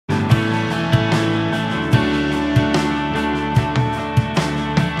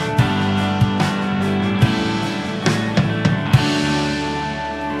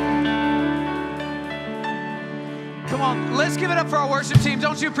worship team,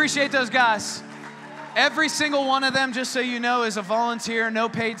 don't you appreciate those guys? Every single one of them, just so you know, is a volunteer, no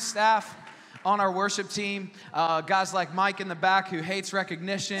paid staff on our worship team. Guys like Mike in the back who hates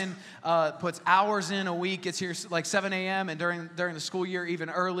recognition, puts hours in a week, gets here like 7 a.m. and during the school year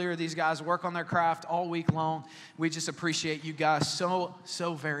even earlier. These guys work on their craft all week long. We just appreciate you guys so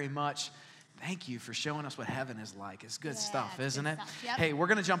very much. Thank you for showing us what heaven is like. It's good stuff, isn't it? Yep. Hey, we're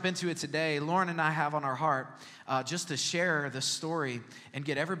going to jump into it today. Lauren and I have on our heart just to share the story and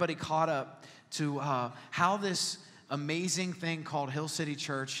get everybody caught up to how this amazing thing called Hill City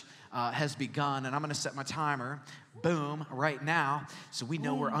Church has begun. And I'm going to set my timer, boom, right now, so we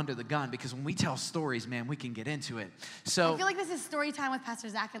know we're under the gun, because when we tell stories, man, we can get into it. So I feel like this is story time with Pastor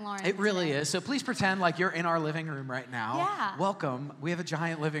Zack and Lauren. It really is. So please pretend like you're in our living room right now. Yeah. Welcome. We have a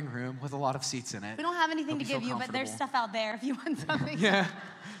giant living room with a lot of seats in it. We don't have anything Hope to give you, but there's stuff out there if you want something. Yeah,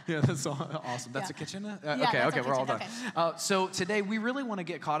 that's awesome. That's a kitchen? Okay, we're all done. Okay. So today, we really want to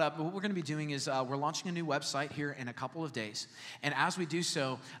get caught up. What we're going to be doing is we're launching a new website here in a couple of days. And as we do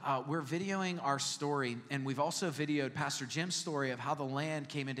so, we're videoing our story. And we've also videoed Pastor Jim's story of how the land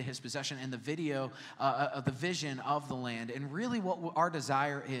came into his possession and the video of the vision of the land. And really what our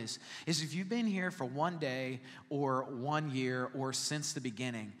desire is if you've been here for one day or 1 year or since the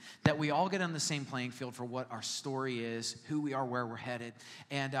beginning, that we all get on the same playing field for what our story is, who we are, where we're headed.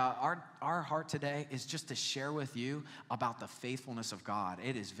 And our heart today is just to share with you about the faithfulness of God.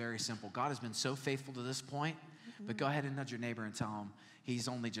 It is very simple. God has been so faithful to this point, but go ahead and nudge your neighbor and tell him he's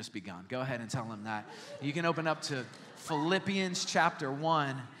only just begun. Go ahead and tell him that. You can open up to Philippians chapter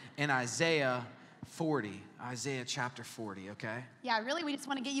 1 and Isaiah 40. Isaiah chapter 40, okay? Yeah, really, we just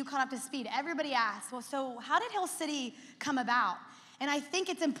want to get you caught up to speed. Everybody asks, well, so how did Hill City come about? And I think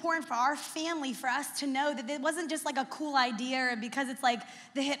it's important for our family, for us to know that it wasn't just like a cool idea or because it's like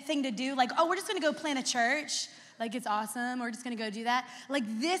the hip thing to do. Like, oh, we're just going to go plant a church. Like, it's awesome. We're just going to go do that. Like,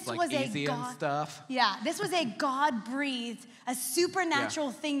 this like was easy a God. And stuff. Yeah, this was a God-breathed, a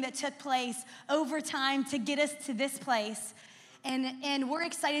supernatural thing that took place over time to get us to this place. And we're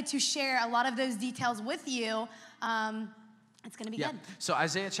excited to share a lot of those details with you. It's going to be good. So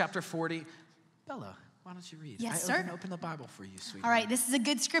Isaiah chapter 40. Bella, why don't you read? Yes, sir. Open the Bible for you, sweetheart. All right, this is a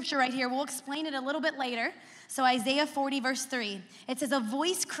good scripture right here. We'll explain it a little bit later. So Isaiah 40, verse 3. It says, "A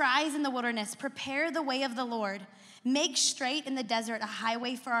voice cries in the wilderness, prepare the way of the Lord. Make straight in the desert a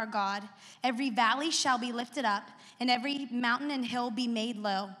highway for our God. Every valley shall be lifted up, and every mountain and hill be made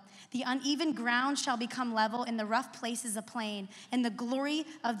low. The uneven ground shall become level, and the rough places a plain. And the glory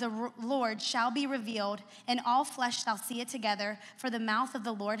of the Lord shall be revealed, and all flesh shall see it together, for the mouth of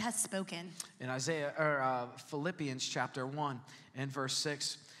the Lord has spoken." In Philippians chapter 1 and verse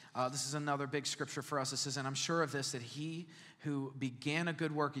 6, this is another big scripture for us. It says, "And I'm sure of this, that he who began a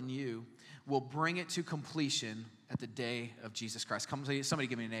good work in you will bring it to completion at the day of Jesus Christ." Somebody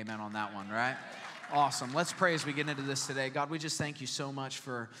give me an amen on that one, right? Awesome. Let's pray as we get into this today. God, we just thank you so much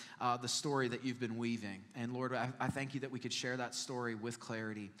for the story that you've been weaving. And Lord, I thank you that we could share that story with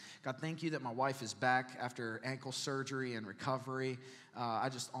clarity. God, thank you that my wife is back after ankle surgery and recovery. I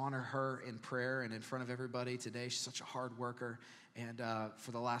just honor her in prayer and in front of everybody today. She's such a hard worker. And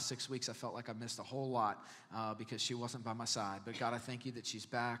for the last 6 weeks, I felt like I missed a whole lot because she wasn't by my side. But God, I thank you that she's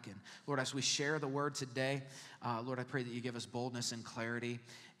back. And Lord, as we share the word today, Lord, I pray that you give us boldness and clarity.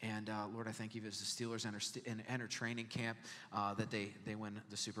 And Lord, I thank you as the Steelers enter training camp that they win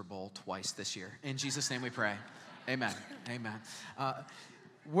the Super Bowl twice this year. In Jesus' name we pray. Amen. Amen.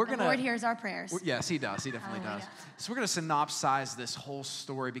 The Lord hears our prayers. Yes, he does. He definitely does. So we're going to synopsize this whole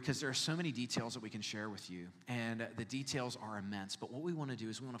story because there are so many details that we can share with you. And the details are immense. But what we want to do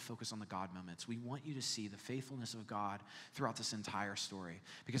is we want to focus on the God moments. We want you to see the faithfulness of God throughout this entire story.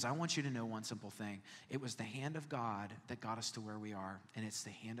 Because I want you to know one simple thing. It was the hand of God that got us to where we are. And it's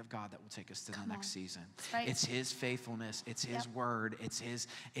the hand of God that will take us to the next season. Right. It's his faithfulness. It's his word. It's his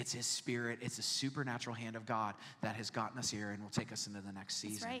spirit. It's the supernatural hand of God that has gotten us here and will take us into the next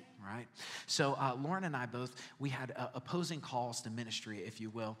season. Right. Right. So Lauren and I we had opposing calls to ministry, if you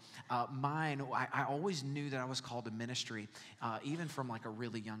will. Mine, I always knew that I was called to ministry, even from like a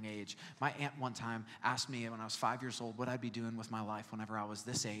really young age. My aunt one time asked me when I was 5 years old what I'd be doing with my life whenever I was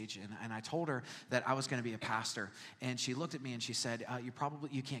this age, and I told her that I was going to be a pastor. And she looked at me and she said,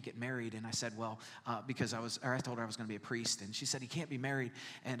 "You can't get married." And I said, "Well, because I told her I was going to be a priest." And she said, "You can't be married."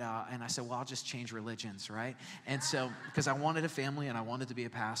 And I said, "Well, I'll just change religions, right?" And so because I wanted a family and I wanted to be a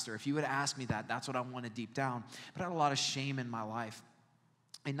pastor. If you would ask me that, that's what I wanted deep down. But I had a lot of shame in my life.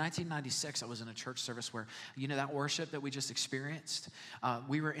 In 1996, I was in a church service where, that worship that we just experienced,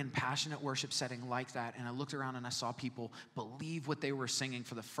 we were in passionate worship setting like that, and I looked around and I saw people believe what they were singing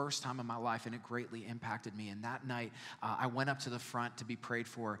for the first time in my life, and it greatly impacted me. And that night, I went up to the front to be prayed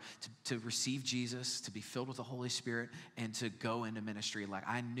for, to receive Jesus, to be filled with the Holy Spirit, and to go into ministry. Like,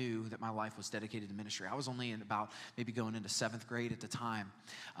 I knew that my life was dedicated to ministry. I was only in about maybe going into 7th grade at the time,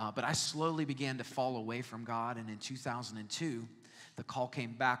 but I slowly began to fall away from God, and in 2002, the call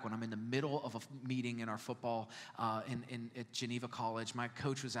came back when I'm in the middle of a meeting in our football at Geneva College. My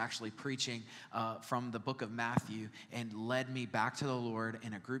coach was actually preaching from the book of Matthew and led me back to the Lord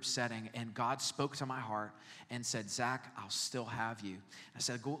in a group setting. And God spoke to my heart and said, Zach, I'll still have you. I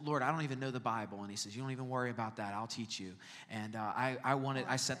said, Lord, I don't even know the Bible. And he says, you don't even worry about that. I'll teach you. And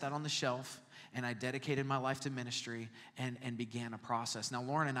I set that on the shelf. And I dedicated my life to ministry and began a process. Now,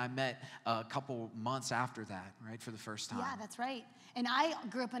 Lauren and I met a couple months after that, right, for the first time. Yeah, that's right. And I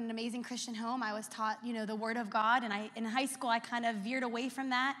grew up in an amazing Christian home. I was taught, the Word of God. And in high school, I kind of veered away from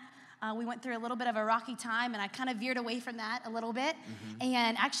that. We went through a little bit of a rocky time, and I kind of veered away from that a little bit. Mm-hmm.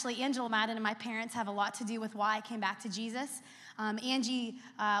 And actually, Angela Madden and my parents have a lot to do with why I came back to Jesus. Angie,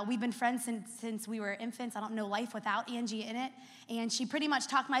 we've been friends since we were infants. I don't know life without Angie in it. And she pretty much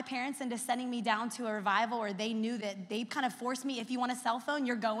talked my parents into sending me down to a revival where they knew that they kind of forced me, if you want a cell phone,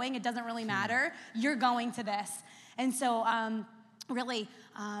 you're going. It doesn't really matter. You're going to this. And so really,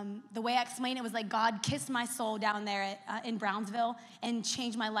 the way I explained it was like God kissed my soul down there in Brownsville and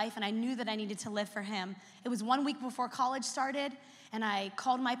changed my life, and I knew that I needed to live for him. It was 1 week before college started, and I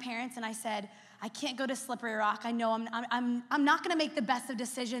called my parents and I said, I can't go to Slippery Rock. I know I'm not gonna make the best of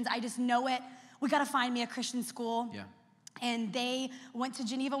decisions. I just know it. We gotta find me a Christian school. Yeah. And they went to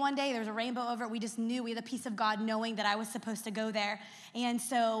Geneva one day. There was a rainbow over it. We just knew, we had the peace of God knowing that I was supposed to go there. And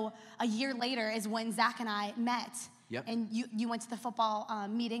so a year later is when Zach and I met. Yep. And you went to the football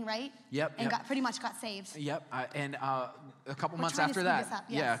meeting, right? Yep. And pretty much got saved. Yep. A couple months after that,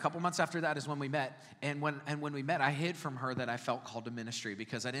 yes. a couple months after that is when we met. And when we met, I hid from her that I felt called to ministry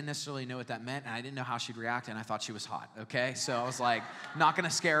because I didn't necessarily know what that meant, and I didn't know how she'd react, and I thought she was hot. Okay, so I was like, not gonna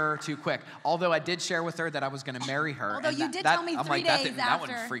scare her too quick. Although I did share with her that I was gonna marry her. Although you did tell me 3 days after. That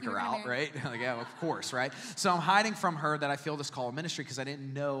wouldn't freak her out, right? Like, yeah, of course, right? So I'm hiding from her that I feel this call of ministry because I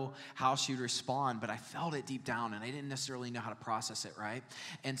didn't know how she'd respond, but I felt it deep down, and I didn't necessarily know how to process it, right?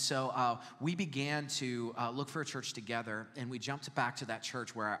 And so we began to look for a church together, and we jumped back to that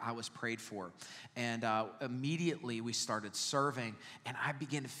church where I was prayed for. And immediately we started serving, and I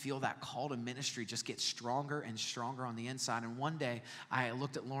began to feel that call to ministry just get stronger and stronger on the inside. And one day I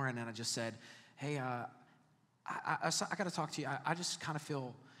looked at Lauren and I just said, hey, I got to talk to you. I just kind of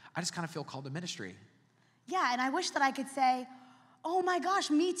feel called to ministry. Yeah, and I wish that I could say, oh my gosh,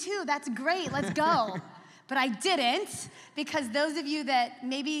 me too. That's great. Let's go. But I didn't, because those of you that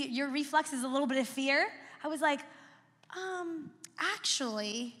maybe your reflex is a little bit of fear, I was like,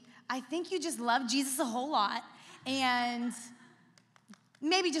 actually, I think you just love Jesus a whole lot, and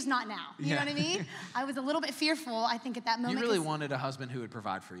maybe just not now. You know what I mean? I was a little bit fearful, I think, at that moment. You really wanted a husband who would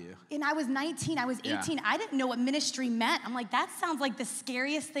provide for you. And I was 19, I was 18. Yeah. I didn't know what ministry meant. I'm like, that sounds like the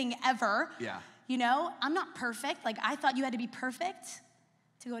scariest thing ever. Yeah. I'm not perfect. Like, I thought you had to be perfect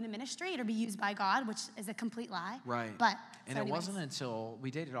to go into ministry or be used by God, which is a complete lie. Right. But it wasn't until we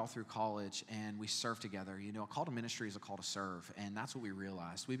dated all through college and we served together. A call to ministry is a call to serve, and that's what we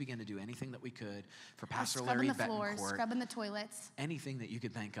realized. We began to do anything that we could for Pastor Larry Betancourt. Scrubbing the floors, scrubbing the toilets. Anything that you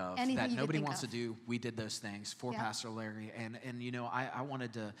could think of that nobody wants to do, we did those things for Pastor Larry. And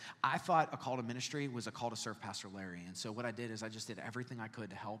I thought a call to ministry was a call to serve Pastor Larry. And so what I did is I just did everything I could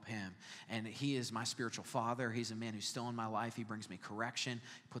to help him. And he is my spiritual father. He's a man who's still in my life. He brings me correction.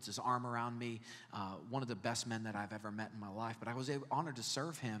 Puts his arm around me, one of the best men that I've ever met in my life. But I was honored to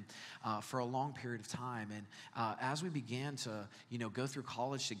serve him for a long period of time. And as we began to, go through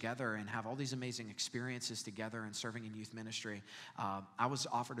college together and have all these amazing experiences together and serving in youth ministry, I was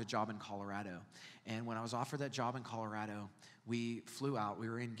offered a job in Colorado. And when I was offered that job in Colorado, we flew out. We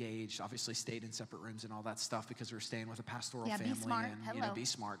were engaged, obviously stayed in separate rooms and all that stuff because we were staying with a pastoral family. Be smart. And, be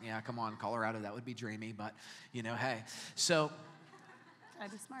smart. Yeah, come on, Colorado, that would be dreamy, but, hey. So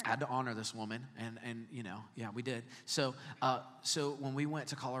I had to honor this woman, and we did. So when we went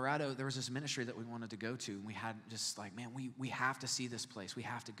to Colorado, there was this ministry that we wanted to go to, and we had just like, man, we have to see this place. We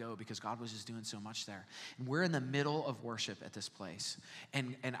have to go because God was just doing so much there. And we're in the middle of worship at this place,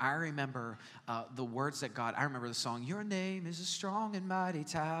 and I remember the words that God. I remember the song, "Your name is a strong and mighty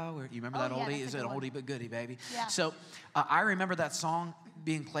tower." You remember that oldie? Is it an oldie but goodie, baby? Yeah. So I remember that song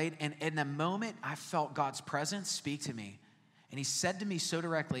being played, and in the moment, I felt God's presence speak to me. And he said to me so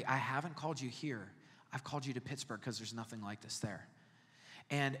directly, I haven't called you here. I've called you to Pittsburgh because there's nothing like this there.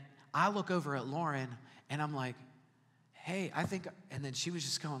 And I look over at Lauren, and I'm like, hey, I think, and then she was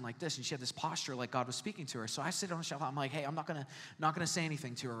just going like this, and she had this posture like God was speaking to her. So I sit on the shelf, I'm like, hey, I'm not gonna say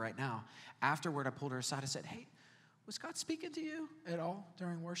anything to her right now. Afterward, I pulled her aside and said, hey, was God speaking to you at all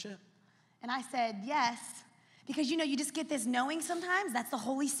during worship? And I said, yes. Because, you just get this knowing sometimes. That's the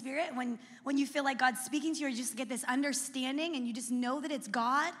Holy Spirit. When you feel like God's speaking to you, you just get this understanding, and you just know that it's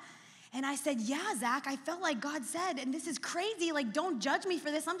God. And I said, yeah, Zach, I felt like God said, and this is crazy, like, don't judge me for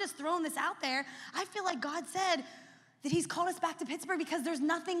this. I'm just throwing this out there. I feel like God said that he's called us back to Pittsburgh because there's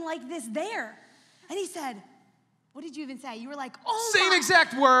nothing like this there. And he said, what did you even say? You were like, oh Same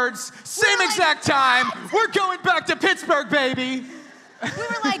exact words, same exact time. We're going back to Pittsburgh, baby. We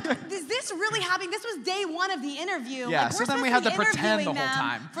were like, is this really happening? This was day one of the interview. Yeah, like, so then we had to pretend the whole them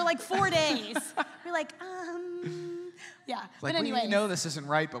time. For like 4 days. We're like, yeah. Like, but anyway, we know this isn't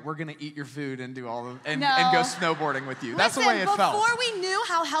right, but we're gonna eat your food and do all of and No. go snowboarding with you. That's the Listen, way it felt. Before we knew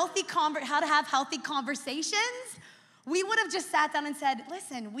how to have healthy conversations, we would have just sat down and said,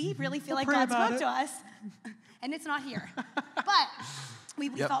 listen, we really feel like God spoke to us, and it's not here. But we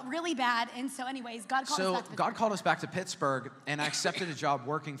felt really bad, and so anyways, God called us back to Pittsburgh. God called us back to Pittsburgh, and I accepted a job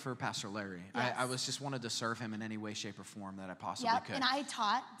working for Pastor Larry. Yes. I was just wanted to serve him in any way, shape, or form that I possibly could. And I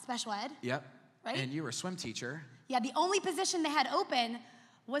taught special ed. Yep. Right? And you were a swim teacher. Yeah, the only position they had open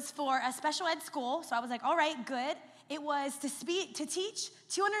was for a special ed school, so I was like, all right, good. It was to teach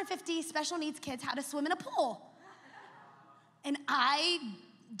 250 special needs kids how to swim in a pool. And I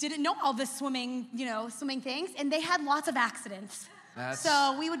didn't know all the swimming things, and they had lots of accidents.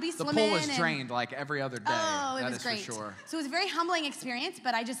 So we would be swimming. The pool was drained like every other day. Oh, it was is great. For sure. So it was a very humbling experience,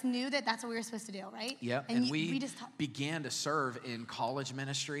 but I just knew that that's what we were supposed to do, right? Yep. And we just began to serve in college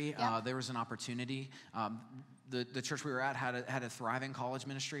ministry. Yep. There was an opportunity. The church we were at had a thriving college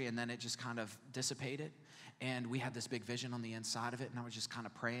ministry, and then it just kind of dissipated. And we had this big vision on the inside of it, and I was just kind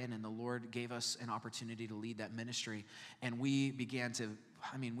of praying, and the Lord gave us an opportunity to lead that ministry. And we began to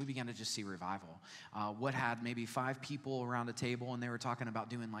just see revival. What had maybe 5 people around a table, and they were talking about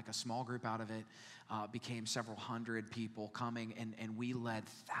doing like a small group out of it, became several hundred people coming, and we led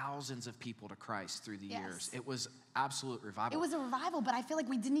thousands of people to Christ through the years. It was absolute revival. It was a revival, but I feel like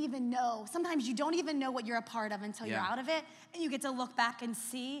we didn't even know. Sometimes you don't even know what you're a part of until you're out of it, and you get to look back and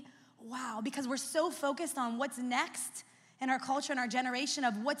see, wow, because we're so focused on what's next in our culture and our generation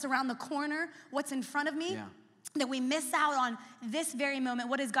of what's around the corner, what's in front of me, that we miss out on this very moment.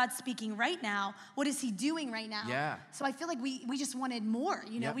 What is God speaking right now? What is he doing right now? Yeah. So I feel like we just wanted more,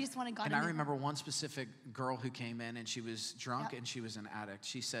 we just wanted God to And I remember one specific girl who came in, and she was drunk, and she was an addict.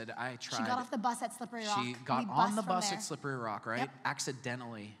 She said, I tried. She got off the bus at Slippery Rock. She got on the bus at Slippery Rock, right?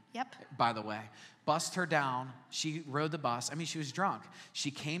 Accidentally. By the way. Bussed her down. She rode the bus. I mean, she was drunk. She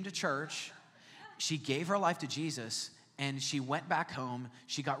came to church. She gave her life to Jesus, and she went back home.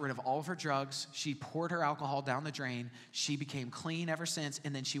 She got rid of all of her drugs. She poured her alcohol down the drain. She became clean ever since,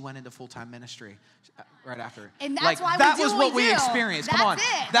 and then she went into full-time ministry right after. And that's why that we do was what we experienced. That's Come on. it.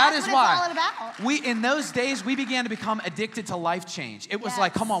 That that's is what why. it's all about. We, in those days, we began to become addicted to life change. It was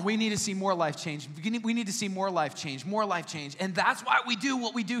like, come on, we need to see more life change. We need to see more life change, more life change. And that's why we do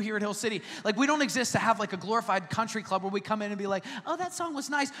what we do here at Hill City. Like, we don't exist to have like a glorified country club where we come in and be like, oh, that song was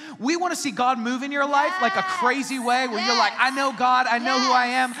nice. We want to see God move in your life like a crazy way where you're like, I know God, I know who I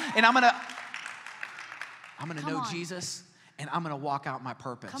am, and I'm gonna know Jesus. And I'm gonna walk out my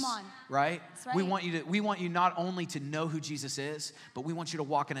purpose. Come on. Right? That's right. We want you not only to know who Jesus is, but we want you to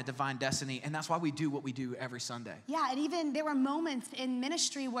walk in a divine destiny. And that's why we do what we do every Sunday. Yeah, and even there were moments in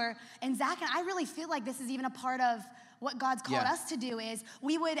ministry where, and Zach and I really feel like this is even a part of what God's called us to do is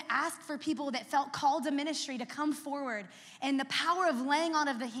we would ask for people that felt called to ministry to come forward and the power of laying on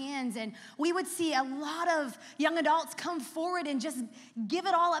of the hands. And we would see a lot of young adults come forward and just give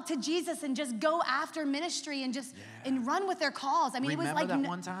it all up to Jesus and just go after ministry and just and run with their calls. I mean, remember it was like that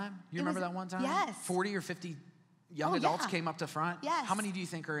one time? You remember that one time? Yes. 40 or 50 young adults came up to front? Yes. How many do you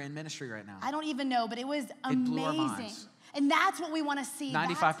think are in ministry right now? I don't even know, but it was amazing. It blew our minds. And that's what we want to see.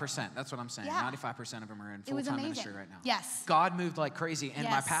 95%. That's what I'm saying. Yeah. 95% of them are in full-time ministry right now. Yes. God moved like crazy. And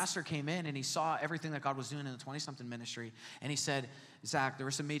my pastor came in and he saw everything that God was doing in the 20-something ministry. And he said, Zach, there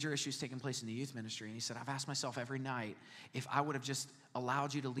were some major issues taking place in the youth ministry. And he said, I've asked myself every night, if I would have just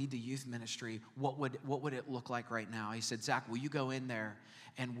allowed you to lead the youth ministry, what would it look like right now? He said, Zach, will you go in there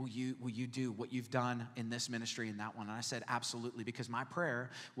and will you do what you've done in this ministry and that one? And I said, absolutely, because my prayer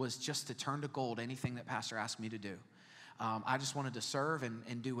was just to turn to gold anything that pastor asked me to do. I just wanted to serve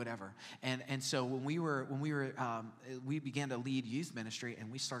and do whatever. And so when we began to lead youth ministry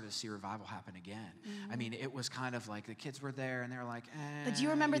and we started to see revival happen again. Mm-hmm. I mean, it was kind of like the kids were there and they were like, But do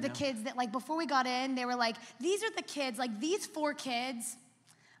you remember the kids that like before we got in, they were like, these are the kids, like these 4 kids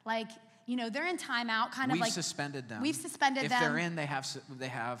Like, you know, they're in timeout, kind of like. We've suspended them. We've suspended them. If they're in, they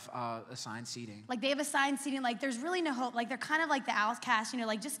have assigned seating. Like, they have assigned seating. Like, there's really no hope. Like, they're kind of like the outcast, you know,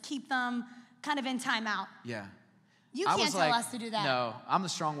 like, just keep them kind of in timeout. Yeah. You can't tell us to do that. No, I'm the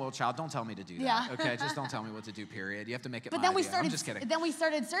strong-willed child. Don't tell me to do that. Yeah. Okay, just don't tell me what to do, period. You have to make it But my then we idea. started, I'm just kidding. Then we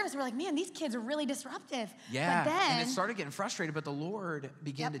started service. We're like, man, these kids are really disruptive. Yeah, But then, and it started getting frustrated, but the Lord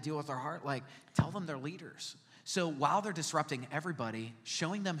began to deal with our heart, like, tell them they're leaders. So while they're disrupting everybody,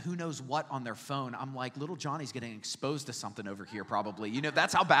 showing them who knows what on their phone, I'm like, little Johnny's getting exposed to something over here probably. You know,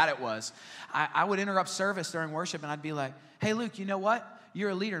 that's how bad it was. I would interrupt service during worship, and I'd be like, hey, Luke, you know what? You're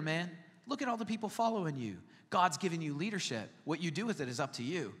a leader, man. Look at all the people following you. God's given you leadership. What you do with it is up to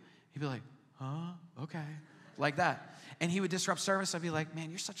you. He'd be like, huh? Okay. Like that. And he would disrupt service. I'd be like, man,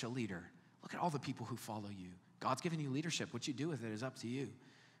 you're such a leader. Look at all the people who follow you. God's given you leadership. What you do with it is up to you.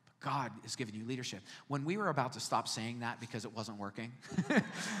 But God has given you leadership. When we were about to stop saying that because it wasn't working,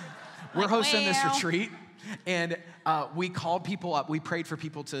 we're hosting this retreat, and we called people up. We prayed for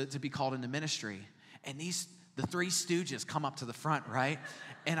people to be called into ministry. And the three stooges come up to the front, right?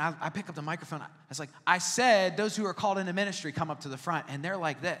 And I pick up the microphone. I was like, I said, those who are called into ministry come up to the front. And they're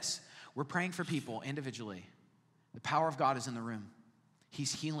like this. We're praying for people individually. The power of God is in the room.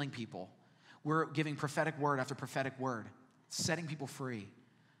 He's healing people. We're giving prophetic word after prophetic word, setting people free.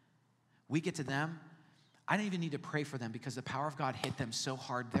 We get to them. I didn't even need to pray for them because the power of God hit them so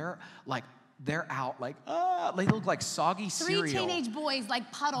hard. They're out like, they look like soggy cereal. 3 teenage boys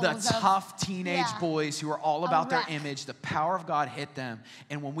like puddles. The tough teenage boys who are all about their wreck. image. The power of God hit them.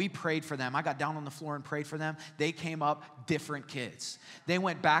 And when we prayed for them, I got down on the floor and prayed for them. They came up different kids. They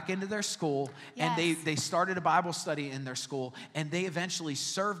went back into their school, and they started a Bible study in their school, and they eventually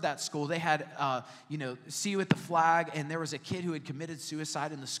served that school. They had, See You at the Flag, and there was a kid who had committed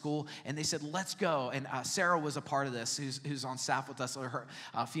suicide in the school, and they said, let's go. And Sarah was a part of this, who's on staff with us, or her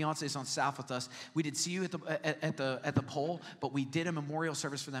fiance is on staff with us. We did See You at the pole, but we did a memorial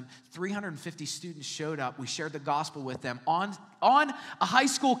service for them. 350 students showed up. We shared the gospel with them on a high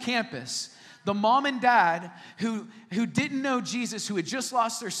school campus. The mom and dad who didn't know Jesus, who had just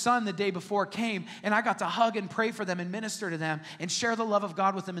lost their son the day before, came, and I got to hug and pray for them and minister to them and share the love of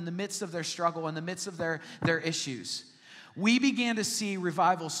God with them in the midst of their struggle, in the midst of their issues. We began to see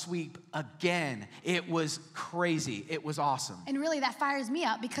revival sweep again. It was crazy. It was awesome. And really, that fires me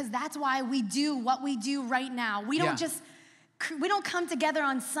up because that's why we do what we do right now. We don't come together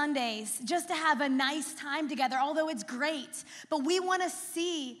on Sundays just to have a nice time together, although it's great. But we want to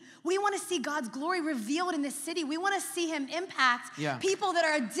see God's glory revealed in this city. We want to see him impact people that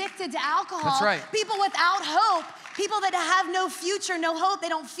are addicted to alcohol, That's right. people without hope, people that have no future, no hope. They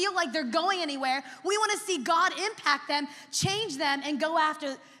don't feel like they're going anywhere. We want to see God impact them, change them, and go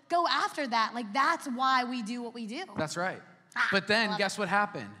after that. Like, that's why we do what we do. That's right. But then guess what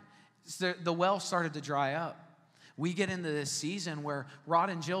happened? The well started to dry up. We get into this season where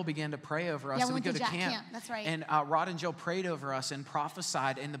Rod and Jill began to pray over us. Yeah, and we go to Jack camp. That's right. And Rod and Jill prayed over us and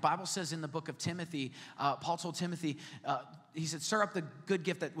prophesied. And the Bible says in the book of Timothy, Paul told Timothy, he said, stir up the good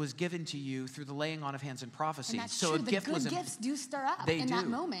gift that was given to you through the laying on of hands and prophecy. And that's so true. a The gift good gifts do stir up they in do. that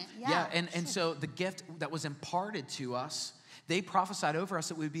moment. Yeah, and so the gift that was imparted to us, they prophesied over us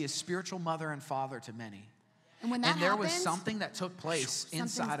that we would be a spiritual mother and father to many. And when that there happens, was something that took place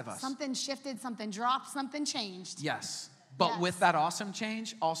inside of us. Something shifted, something dropped, something changed. Yes. But with that awesome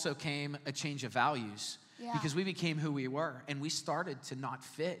change also came a change of values because we became who we were, and we started to not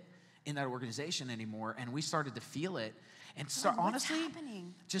fit in that organization anymore, and we started to feel it and honestly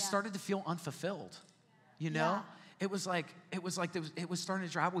just started to feel unfulfilled. You know? It was starting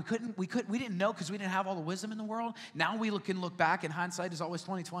to drive. We didn't know because we didn't have all the wisdom in the world. Now we can look back, and hindsight is always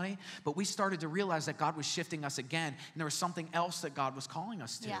 20/20. But we started to realize that God was shifting us again, and there was something else that God was calling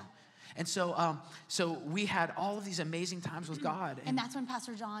us to. Yeah. And so we had all of these amazing times with God. And that's when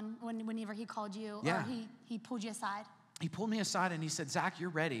Pastor John, whenever he called you, or he pulled you aside. He pulled me aside and he said, Zach,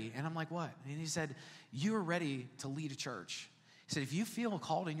 you're ready. And I'm like, what? And he said, you are ready to lead a church. He said, if you feel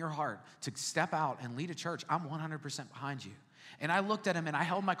called in your heart to step out and lead a church, I'm 100% behind you. And I looked at him and I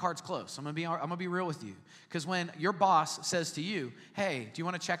held my cards close. I'm gonna be real with you. Because when your boss says to you, hey, do you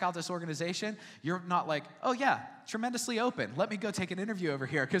want to check out this organization? You're not like, oh yeah, tremendously open. Let me go take an interview over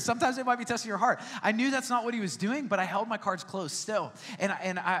here. Because sometimes it might be testing your heart. I knew that's not what he was doing, but I held my cards close still.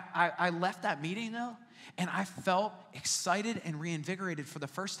 And I left that meeting though, and I felt excited and reinvigorated for the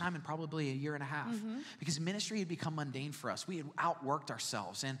first time in probably a year and a half. Because ministry had become mundane for us. We had outworked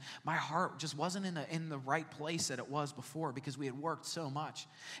ourselves, and my heart just wasn't in the right place that it was before because we had worked so much.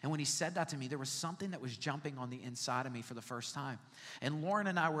 And when he said that to me, there was something that was jumping on the inside of me for the first time. And Lauren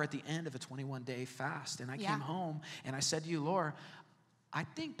and I were at the end of a 21-day fast, and I came home and I said to you, Laura, I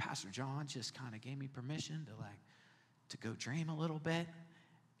think Pastor John just kind of gave me permission to go dream a little bit.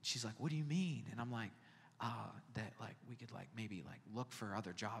 She's like, what do you mean? And I'm like, that like we could like maybe like look for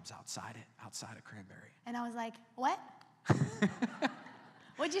other jobs outside of Cranberry. And I was like, what?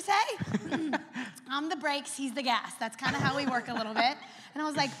 What'd you say? I'm the brakes, he's the gas. That's kind of how we work a little bit. And I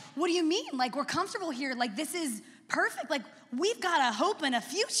was like, what do you mean? Like, we're comfortable here. Like, this is perfect. Like, we've got a hope and a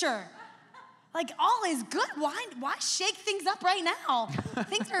future. Like, all is good. Why shake things up right now?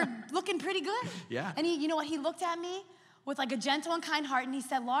 Things are looking pretty good. Yeah. And you know what? He looked at me with like a gentle and kind heart, and he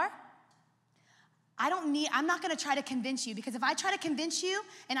said, Laura, I'm not gonna try to convince you, because if I try to convince you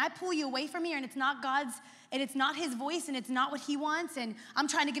and I pull you away from here and it's not God's, and it's not his voice and it's not what he wants, and I'm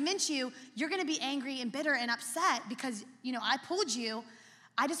trying to convince you, you're gonna be angry and bitter and upset because, I pulled you.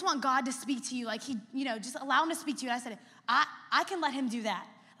 I just want God to speak to you. Like just allow him to speak to you. And I said, I can let him do that.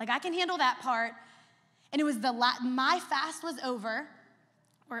 Like I can handle that part. And it was my fast was over.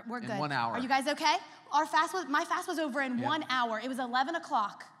 We're good. In 1 hour. Are you guys okay? My fast was over in 1 hour. It was 11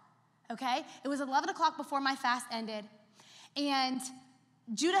 o'clock. Okay? It was 11 o'clock before my fast ended. And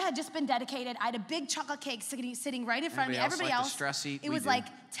Judah had just been dedicated. I had a big chocolate cake sitting right in front of me. Everybody else, the stress eat? It was like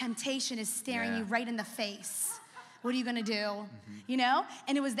temptation is staring you right in the face. What are you gonna do? Mm-hmm.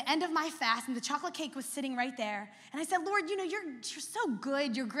 And it was the end of my fast, and the chocolate cake was sitting right there. And I said, Lord, you're so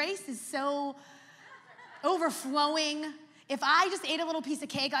good. Your grace is so overflowing. If I just ate a little piece of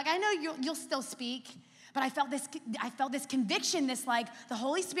cake, like I know you'll still speak. But I felt this conviction, this like the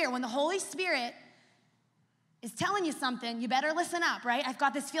Holy Spirit. When the Holy Spirit is telling you something, you better listen up, right? I've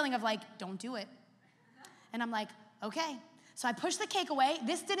got this feeling of like, don't do it. And I'm like, okay. So I pushed the cake away.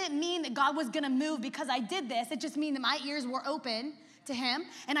 This didn't mean that God was gonna move because I did this. It just meant that my ears were open to him.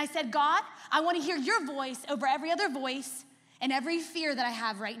 And I said, God, I wanna hear your voice over every other voice and every fear that I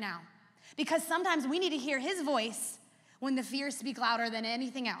have right now. Because sometimes we need to hear his voice when the fears speak louder than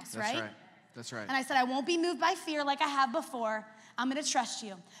anything else, right? That's right. And I said, I won't be moved by fear like I have before. I'm gonna trust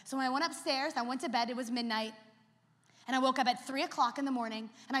you. So when I went upstairs, I went to bed, it was midnight. And I woke up at 3 o'clock in the morning,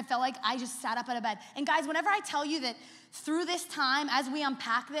 and I felt like I just sat up out of bed. And guys, whenever I tell you that through this time, as we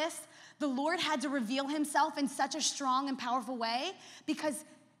unpack this, the Lord had to reveal himself in such a strong and powerful way because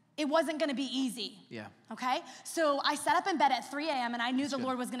it wasn't gonna be easy. Yeah. Okay? So I sat up in bed at 3 a.m. and I knew the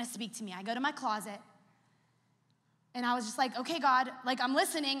Lord was gonna speak to me. I go to my closet, and I was just like, okay, God, like I'm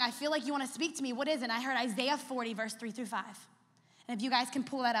listening. I feel like you wanna speak to me. What is it? And I heard Isaiah 40, verse 3-5. And if you guys can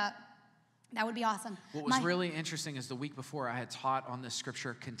pull that up, that would be awesome. What was really interesting is the week before I had taught on this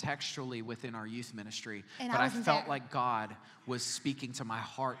scripture contextually within our youth ministry, but I felt like God was speaking to my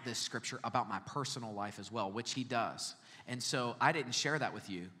heart this scripture about my personal life as well, which he does. And so I didn't share that with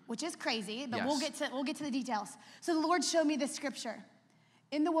you. Which is crazy, but we'll get to the details. So the Lord showed me this scripture.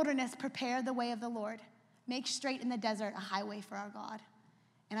 In the wilderness, prepare the way of the Lord. Make straight in the desert a highway for our God.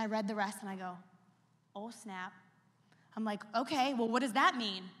 And I read the rest and I go, oh snap. I'm like, okay, well, what does that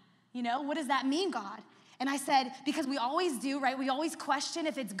mean? What does that mean, God? And I said, because we always do, right? We always question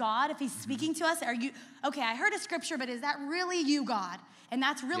if it's God, if he's speaking to us. Okay, I heard a scripture, but is that really you, God? And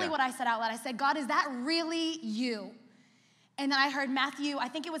that's really what I said out loud. I said, God, is that really you? And then I heard Matthew, I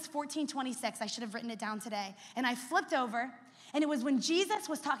think it was 14:26. I should have written it down today. And I flipped over, and it was when Jesus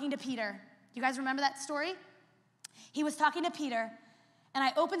was talking to Peter. You guys remember that story? He was talking to Peter, and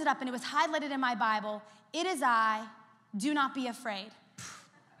I opened it up, and it was highlighted in my Bible. It is I, do not be afraid.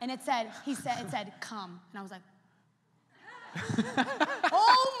 And it said, come. And I was like,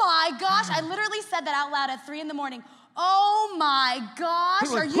 oh my gosh. I literally said that out loud at 3 a.m. Oh my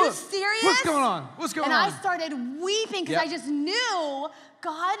gosh, are you serious? What's going on? And I started weeping because I just knew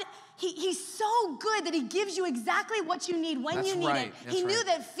God, he's so good that he gives you exactly what you need when you need it. He knew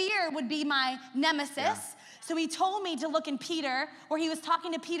that fear would be my nemesis. Yeah. So he told me to look in Peter, where he was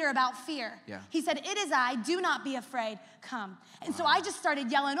talking to Peter about fear. Yeah. He said, it is I, do not be afraid, come. And so I just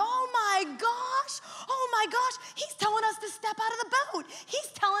started yelling, oh my gosh, he's telling us to step out of the boat. He's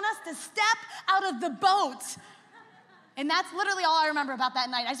telling us to step out of the boat. And that's literally all I remember about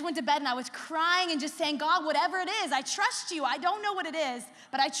that night. I just went to bed and I was crying and just saying, God, whatever it is, I trust you. I don't know what it is,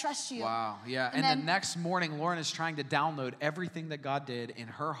 but I trust you. Wow, yeah. And then the next morning, Lauren is trying to download everything that God did in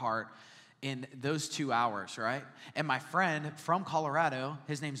her heart in those 2 hours, right? And my friend from Colorado,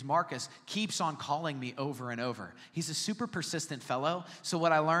 his name's Marcus, keeps on calling me over and over. He's a super persistent fellow. So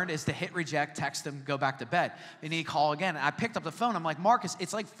what I learned is to hit reject, text him, go back to bed. And he'd call again. And I picked up the phone. I'm like, Marcus,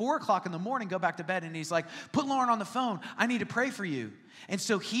 it's like 4 o'clock in the morning, go back to bed. And he's like, put Lauren on the phone. I need to pray for you. And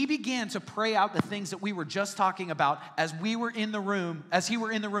so he began to pray out the things that we were just talking about as he were in the room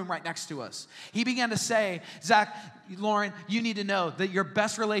right next to us. He began to say, Zach, Lauren, you need to know that your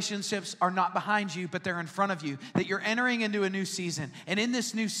best relationships are not behind you, but they're in front of you, that you're entering into a new season. And in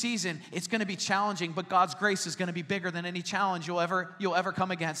this new season, it's going to be challenging, but God's grace is going to be bigger than any challenge you'll ever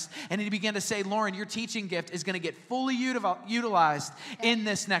come against. And he began to say, Lauren, your teaching gift is going to get fully utilized in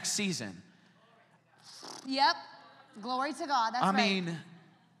this next season. Yep. Glory to God. That's right. I mean,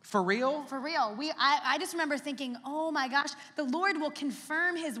 for real? For real. I just remember thinking, oh my gosh, the Lord will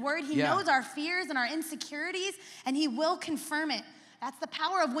confirm his word. He knows our fears and our insecurities, and he will confirm it. That's the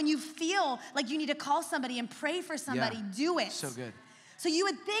power of when you feel like you need to call somebody and pray for somebody, do it. So good. So you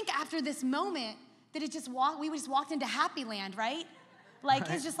would think after this moment that we just walked into Happy Land, right? Like,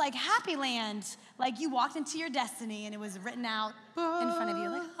 right. It's just like Happy Land. Like you walked into your destiny and it was written out in front of you.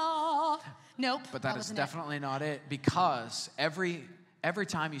 Like, oh. Nope. But that is definitely not it, because every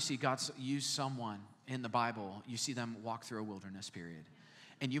time you see God use someone in the Bible, you see them walk through a wilderness period.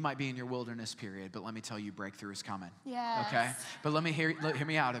 And you might be in your wilderness period, but let me tell you, breakthrough is coming. Yes. Okay? But hear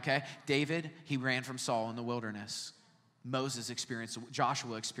me out, okay? David, he ran from Saul in the wilderness.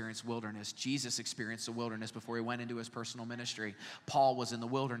 Joshua experienced wilderness. Jesus experienced the wilderness before he went into his personal ministry. Paul was in the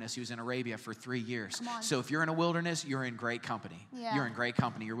wilderness. He was in Arabia for 3 years. So if you're in a wilderness, you're in great company. Yeah. You're in great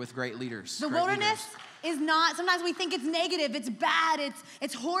company. You're with great leaders. The wilderness is not, sometimes we think it's negative, it's bad,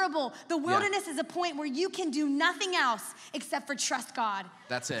 it's horrible. The wilderness is a point where you can do nothing else except for trust God.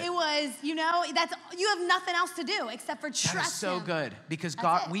 That's it. It was, you have nothing else to do except for trust Him. That is so good, because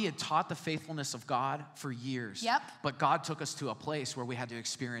we had taught the faithfulness of God for years. Yep. But God took us to a place where we had to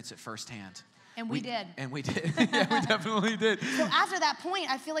experience it firsthand. And we did. And we did. Yeah, we definitely did. So after that point,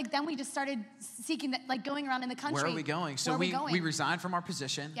 I feel like then we just started seeking, going around in the country. Where are we going? So we resigned from our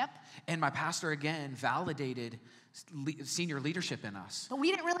position. Yep. And my pastor, again, validated senior leadership in us. But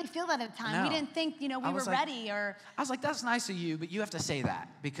we didn't really feel that at the time. No. We didn't think, we were ready or... I was like, that's nice of you, but you have to say that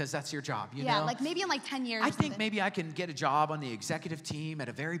because that's your job, you know? Yeah, like maybe in 10 years. I think maybe I can get a job on the executive team at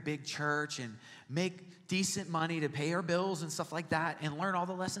a very big church and make decent money to pay our bills and stuff like that and learn all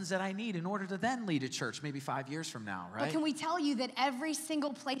the lessons that I need in order to then lead a church maybe 5 years from now, right? But can we tell you that every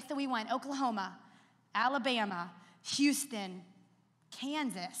single place that we went, Oklahoma, Alabama, Houston,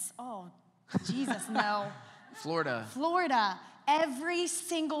 Kansas, oh, Jesus, no. Florida, every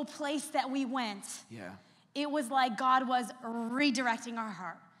single place that we went, it was like God was redirecting our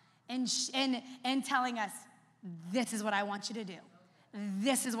heart and telling us, this is what I want you to do.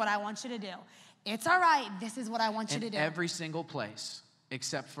 This is what I want you to do. It's all right. This is what I want you to do. Every single place,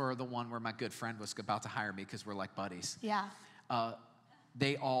 except for the one where my good friend was about to hire me because we're like buddies. Yeah.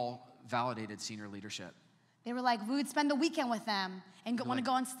 They all validated senior leadership. They were like, we would spend the weekend with them and want to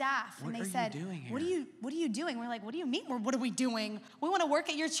go on staff. And they said, what are you doing? We're like, what do you mean? What are we doing? We want to work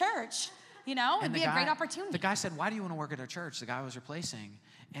at your church. It'd be a great opportunity. The guy said, why do you want to work at our church? The guy I was replacing.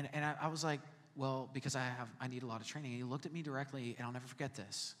 And I was like, well, because I need a lot of training. And he looked at me directly, and I'll never forget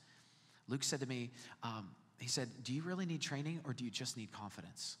this. Luke said to me, he said, do you really need training or do you just need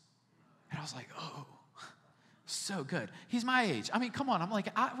confidence? And I was like, oh. So good. He's my age. I mean, come on. I'm like,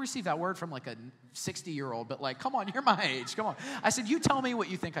 I received that word from like a 60-year-old, but like, come on, you're my age. Come on. I said, you tell me what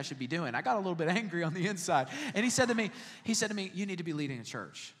you think I should be doing. I got a little bit angry on the inside. And he said to me, you need to be leading a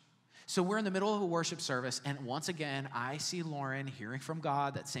church. So we're in the middle of a worship service, and once again, I see Lauren hearing from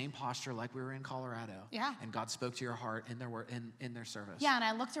God, that same posture like we were in Colorado. Yeah. And God spoke to your heart in their service. Yeah, and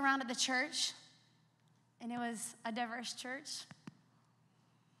I looked around at the church, and it was a diverse church.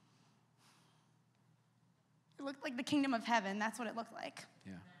 It looked like the kingdom of heaven. That's what it looked like.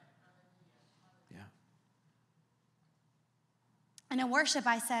 Yeah. Yeah. And in worship,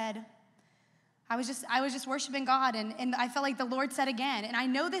 I said, I was just worshiping God, and I felt like the Lord said again, and I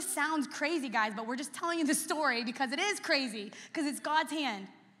know this sounds crazy, guys, but we're just telling you the story because it is crazy, because it's God's hand.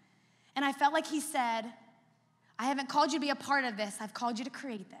 And I felt like he said, I haven't called you to be a part of this. I've called you to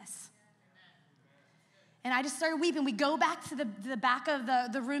create this. And I just started weeping. We go back to the back of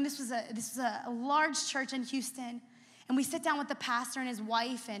the room. This was a large church in Houston. And we sit down with the pastor and his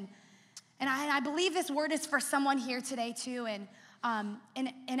wife. And I believe this word is for someone here today too. And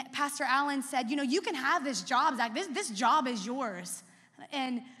Pastor Allen said, you can have this job, Zach. This job is yours.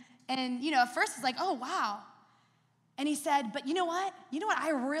 And at first it's like, oh, wow. And he said, but you know what? You know what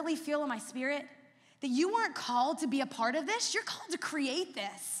I really feel in my spirit? That you weren't called to be a part of this. You're called to create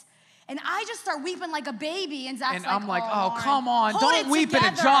this. And I just start weeping like a baby, and Zach's I'm like, oh, Lauren, come on, don't weep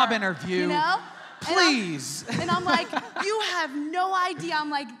at a job interview, please. And I'm like, you have no idea. I'm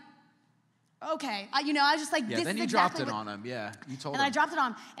like, okay. I was just like, Yeah, this then is you exactly dropped it on him. Yeah, you told and him. I dropped it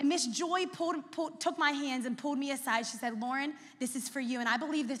on him. And Miss Joy took my hands and pulled me aside. She said, Lauren, this is for you. And I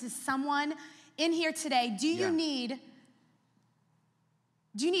believe this is someone in here today. Do you need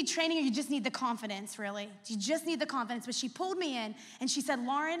training, or you just need the confidence, really? Do you just need the confidence? But she pulled me in and she said,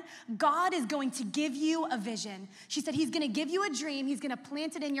 Lauren, God is going to give you a vision. She said, he's going to give you a dream. He's going to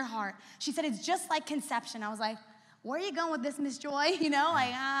plant it in your heart. She said, it's just like conception. I was like, where are you going with this, Miss Joy?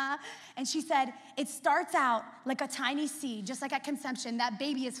 And she said, it starts out like a tiny seed, just like at conception. That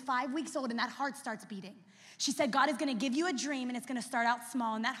baby is 5 weeks old and that heart starts beating. She said, God is going to give you a dream and it's going to start out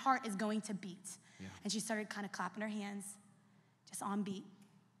small and that heart is going to beat. Yeah. And she started kind of clapping her hands, just on beat.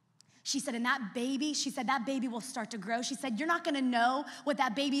 She said, and that baby will start to grow. She said, you're not gonna know what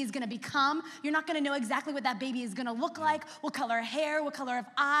that baby is gonna become. You're not gonna know exactly what that baby is gonna look like, what color of hair, what color of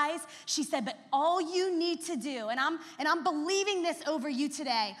eyes. She said, but all you need to do, and I'm believing this over you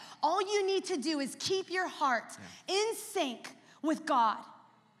today, all you need to do is keep your heart in sync with God.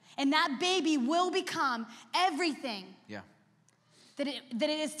 And that baby will become everything that it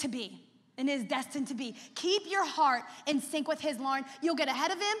is to be. And is destined to be. Keep your heart in sync with his, Lauren. You'll get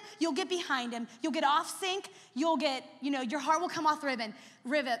ahead of him, you'll get behind him, you'll get off sync, you'll get, your heart will come off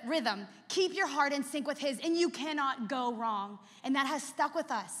rhythm. Keep your heart in sync with his, and you cannot go wrong. And that has stuck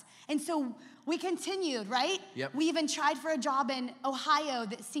with us. And so we continued, right? Yep. We even tried for a job in Ohio,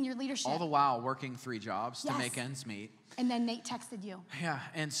 the senior leadership. All the while working 3 jobs to make ends meet. And then Nate texted you. Yeah,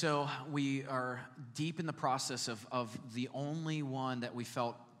 and so we are deep in the process of the only one that we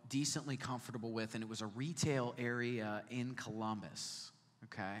felt decently comfortable with, and it was a retail area in Columbus,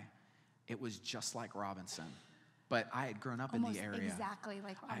 okay? It was just like Robinson, but I had grown up in the area. Exactly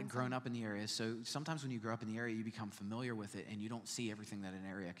like Robinson. I had grown up in the area, so sometimes when you grow up in the area, you become familiar with it, and you don't see everything that an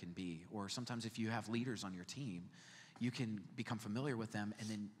area can be. Or sometimes if you have leaders on your team, you can become familiar with them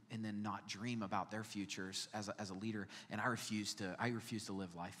and then not dream about their futures as a leader. And I refuse to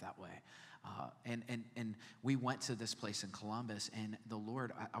live life that way. And we went to this place in Columbus, and the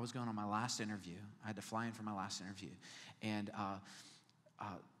Lord, I was going on my last interview. I had to fly in for my last interview. And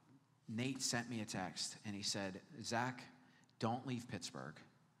Nate sent me a text, and he said, Zach, don't leave Pittsburgh.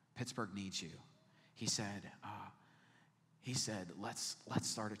 Pittsburgh needs you. He said, let's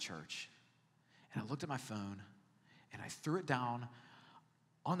start a church. And I looked at my phone, and I threw it down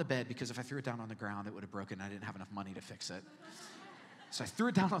on the bed, because if I threw it down on the ground, it would have broken. I didn't have enough money to fix it. So I threw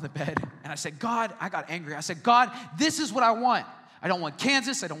it down on the bed, and I said, God, I got angry. I said, God, this is what I want. I don't want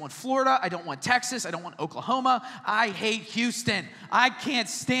Kansas. I don't want Florida. I don't want Texas. I don't want Oklahoma. I hate Houston. I can't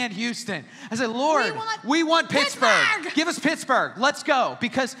stand Houston. I said, Lord, we want Pittsburgh. Give us Pittsburgh. Let's go.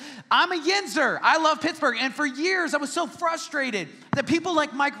 Because I'm a Yinzer. I love Pittsburgh. And for years, I was so frustrated that people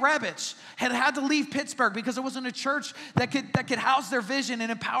like Mike Rebich had to leave Pittsburgh because there wasn't a church that could house their vision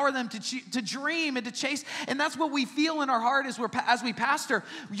and empower them to dream and to chase. And that's what we feel in our heart as we pastor.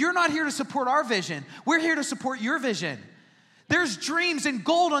 You're not here to support our vision. We're here to support your vision. There's dreams and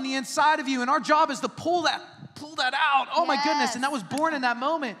gold on the inside of you, and our job is to pull that out. Oh my goodness, and that was born in that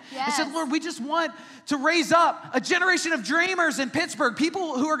moment. I said, Lord, we just want to raise up a generation of dreamers in Pittsburgh,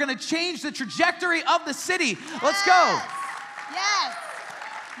 people who are gonna change the trajectory of the city. Let's go.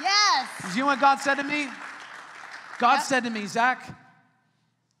 Yes. You know what God said to me? God said to me, Zach,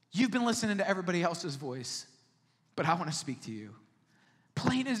 you've been listening to everybody else's voice, but I wanna speak to you.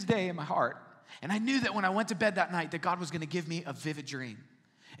 Plain as day in my heart. And I knew that when I went to bed that night that God was going to give me a vivid dream.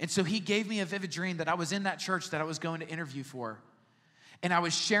 And so he gave me a vivid dream that I was in that church that I was going to interview for. And I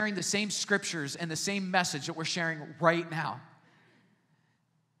was sharing the same scriptures and the same message that we're sharing right now.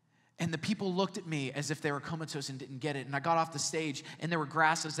 And the people looked at me as if they were comatose and didn't get it. And I got off the stage, and there were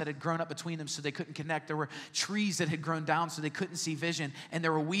grasses that had grown up between them so they couldn't connect. There were trees that had grown down so they couldn't see vision. And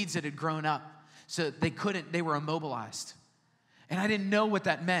there were weeds that had grown up so they were immobilized. And I didn't know what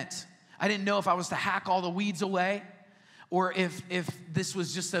that meant. I didn't know if I was to hack all the weeds away or if this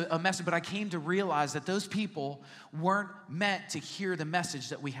was just a message, but I came to realize that those people weren't meant to hear the message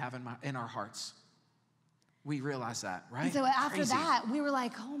that we have in our hearts. We realized that, right? And so after that, we were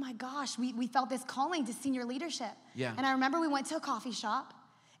like, oh my gosh, we felt this calling to senior leadership. Yeah. And I remember we went to a coffee shop,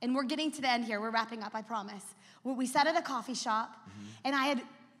 and we're getting to the end here. We're wrapping up, I promise. We sat at a coffee shop, and I had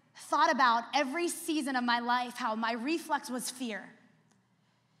thought about every season of my life, how my reflex was fear.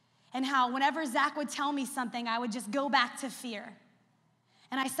 And how whenever Zach would tell me something, I would just go back to fear.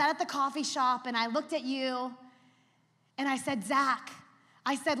 And I sat at the coffee shop, and I looked at you, and I said, Zach,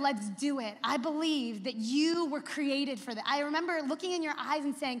 I said, let's do it. I believe that you were created for that. I remember looking in your eyes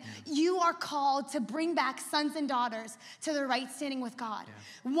and saying, you are called to bring back sons and daughters to the right standing with God.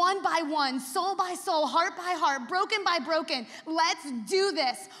 Yeah. One by one, soul by soul, heart by heart, broken by broken. Let's do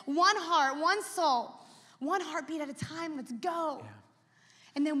this. One heart, one soul, one heartbeat at a time. Let's go. Yeah.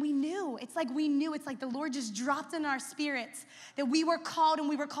 And then we knew. It's like the Lord just dropped in our spirits that we were called, and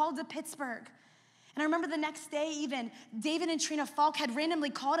we were called to Pittsburgh. And I remember the next day even, David and Trina Falk had randomly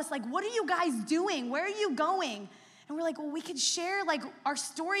called us like, what are you guys doing? Where are you going? And we're like, well, we could share like our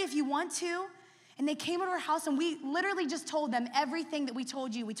story if you want to. And they came to our house and we literally just told them everything that we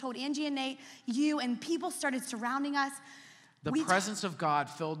told you. We told Angie and Nate, you, and people started surrounding us. The presence of God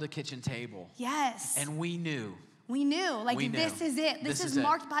filled the kitchen table. Yes. And we knew. This is it. This is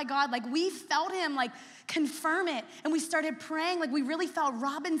marked by God. Like we felt him like confirm it. And we started praying like we really felt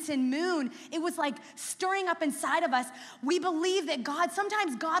Robinson Moon. It was like stirring up inside of us. We believe that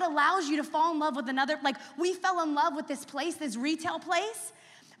sometimes God allows you to fall in love with another. Like we fell in love with this place, this retail place.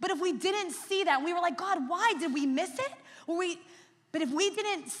 But if we didn't see that, we were like, God, why did we miss it? But if we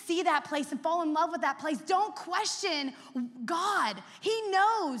didn't see that place and fall in love with that place, don't question God. He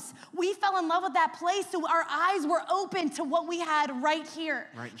knows. We fell in love with that place, so our eyes were open to what we had right here.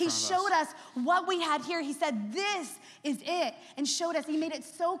 He showed us what we had here. He said, this is it, and showed us. He made it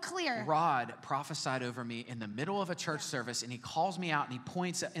so clear. Rod prophesied over me in the middle of a church service, and he calls me out, and he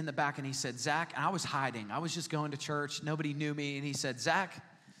points in the back, and he said, Zach, and I was hiding. I was just going to church. Nobody knew me, and he said, Zach,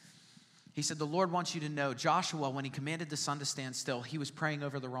 he said, the Lord wants you to know, Joshua, when he commanded the sun to stand still, he was praying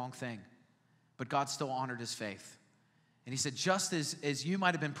over the wrong thing, but God still honored his faith. And he said, just as you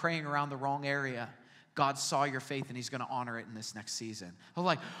might have been praying around the wrong area, God saw your faith and he's going to honor it in this next season. I'm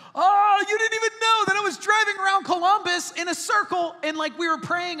like, oh, you didn't even know that I was driving around Columbus in a circle and like we were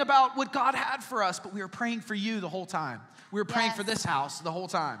praying about what God had for us, but we were praying for you the whole time. We were praying for this house the whole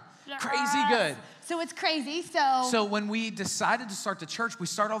time. Yes. Crazy good. So it's crazy. So when we decided to start the church, we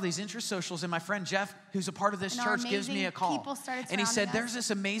started all these interest socials, and my friend Jeff, who's a part of this church, gives me a call. And he said, there's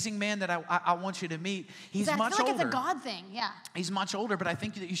this amazing man that I want you to meet. He's much older. I feel like it's a God thing, yeah. He's much older, but I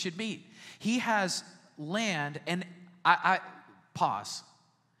think that you should meet. He has land, and I pause.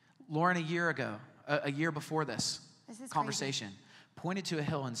 Lauren, a year before this conversation, pointed to a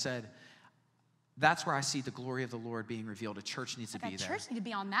hill and said, that's where I see the glory of the Lord being revealed. A church needs to be there. A church needs to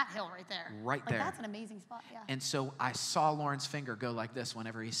be on that hill right there. Right there. That's an amazing spot, yeah. And so I saw Lauren's finger go like this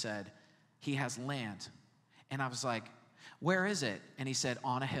whenever he said, he has land. And I was like, where is it? And he said,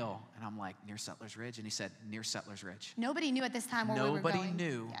 on a hill. And I'm like, near Settlers Ridge? And he said, near Settlers Ridge. Nobody knew at this time where we were going. Nobody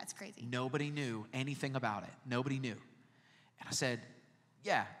knew. Yeah, it's crazy. Nobody knew anything about it. Nobody knew. And I said,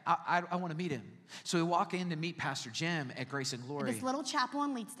 yeah, I want to meet him. So we walk in to meet Pastor Jim at Grace and Glory. At this little chapel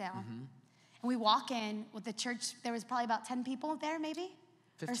in Leedsdale. Mm-hmm. And we walk in with the church. There was probably about 10 people there, maybe?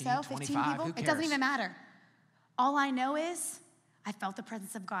 15, or so, 15 people. Who cares? It doesn't even matter. All I know is I felt the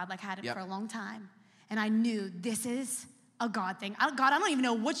presence of God like I had it for a long time. And I knew this is a God thing. God, I don't even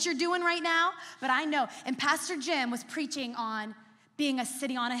know what you're doing right now, but I know. And Pastor Jim was preaching on being a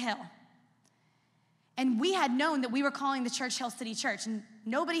city on a hill. And we had known that we were calling the church Hill City Church. And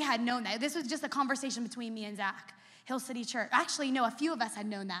nobody had known that. This was just a conversation between me and Zach. Hill City Church. Actually, no, a few of us had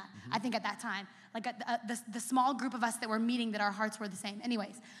known that, I think at that time. Like the small group of us that were meeting that our hearts were the same.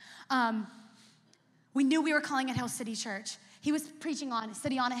 Anyways, we knew we were calling it Hill City Church. He was preaching on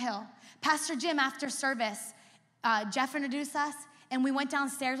City on a Hill. Pastor Jim, after service, Jeff introduced us, and we went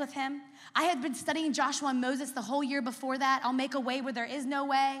downstairs with him. I had been studying Joshua and Moses the whole year before that. I'll make a way where there is no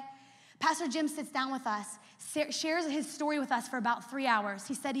way. Pastor Jim sits down with us, shares his story with us for about 3 hours.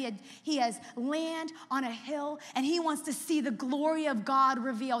 He said he has land on a hill, and he wants to see the glory of God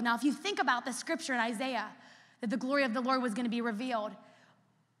revealed. Now, if you think about the scripture in Isaiah, that the glory of the Lord was going to be revealed,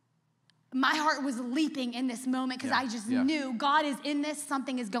 my heart was leaping in this moment because I just knew God is in this.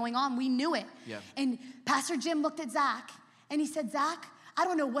 Something is going on. We knew it. Yeah. And Pastor Jim looked at Zach, and he said, Zach, I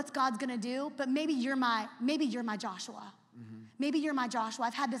don't know what God's going to do, but maybe you're my Joshua. Maybe you're my Joshua.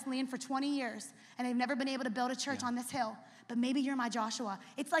 I've had this land for 20 years, and I've never been able to build a church on this hill. But maybe you're my Joshua.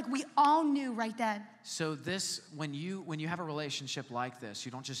 It's like we all knew right then. So this, when you have a relationship like this,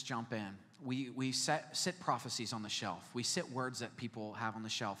 you don't just jump in. We sit prophecies on the shelf. We sit words that people have on the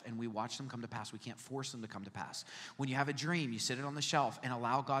shelf, and we watch them come to pass. We can't force them to come to pass. When you have a dream, you sit it on the shelf and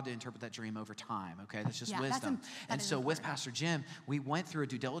allow God to interpret that dream over time, okay? That's just wisdom. And so with Pastor Jim, we went through a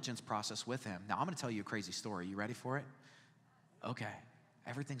due diligence process with him. Now, I'm going to tell you a crazy story. You ready for it? Okay,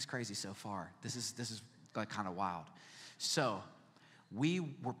 everything's crazy so far. This is like kind of wild. So we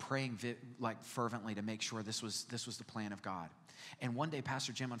were praying like fervently to make sure this was the plan of God. And one day,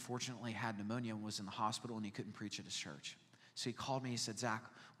 Pastor Jim unfortunately had pneumonia and was in the hospital, and he couldn't preach at his church. So he called me, he said, Zach,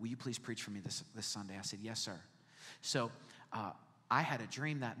 will you please preach for me this Sunday? I said, yes, sir. So I had a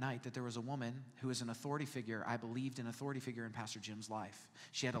dream that night that there was a woman who was an authority figure. I believed an authority figure in Pastor Jim's life.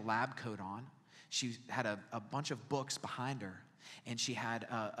 She had a lab coat on. She had a bunch of books behind her, and she had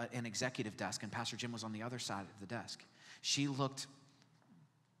an executive desk, and Pastor Jim was on the other side of the desk. She looked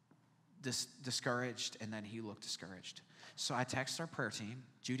discouraged, and then he looked discouraged. So I texted our prayer team,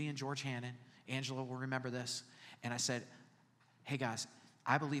 Judy and George Hannon. Angela will remember this. And I said, hey, guys,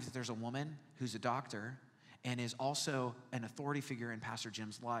 I believe that there's a woman who's a doctor and is also an authority figure in Pastor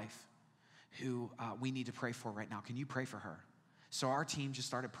Jim's life who we need to pray for right now. Can you pray for her? So our team just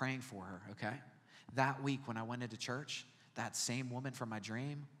started praying for her, okay? That week when I went into church, that same woman from my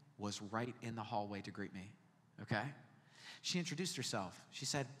dream was right in the hallway to greet me, okay? She introduced herself. She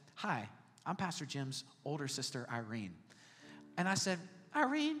said, hi, I'm Pastor Jim's older sister, Irene. And I said,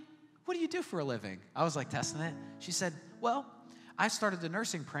 Irene, what do you do for a living? I was like testing it. She said, well, I started the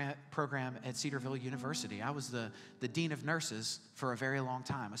nursing program at Cedarville University. I was the dean of nurses for a very long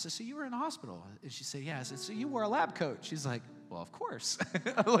time. I said, so you were in a hospital? And she said, yeah. I said, so you wore a lab coat? She's like, well, of course.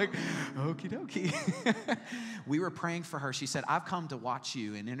 I'm like, okie dokie. We were praying for her. She said, I've come to watch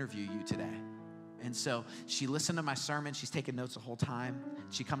you and interview you today. And so she listened to my sermon. She's taking notes the whole time.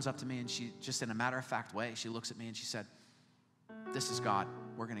 She comes up to me and she, just in a matter-of-fact way, she looks at me and she said, this is God.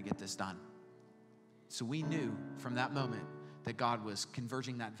 We're going to get this done. So we knew from that moment that God was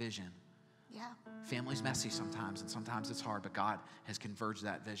converging that vision. Yeah. Family's messy sometimes, and sometimes it's hard, but God has converged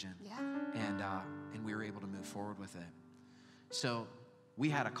that vision. Yeah. And we were able to move forward with it. So we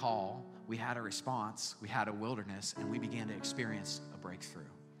had a call, we had a response, we had a wilderness, and we began to experience a breakthrough.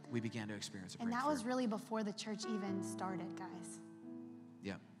 We began to experience a breakthrough. And that was really before the church even started, guys.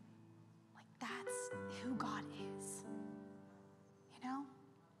 Yeah. Like, that's who God is. You know?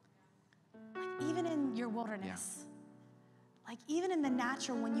 Like, even in your wilderness, like, even in the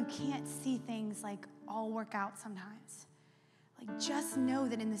natural, when you can't see things, like, all work out sometimes, like, just know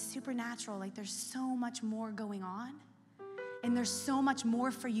that in the supernatural, like, there's so much more going on, and there's so much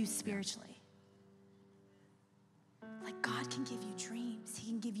more for you spiritually. Like, God can give you dreams. He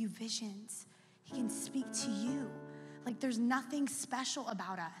can give you visions. He can speak to you. Like, there's nothing special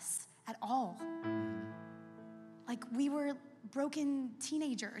about us at all. Like, we were broken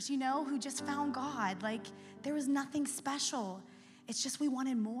teenagers, you know, who just found God. Like, there was nothing special. It's just we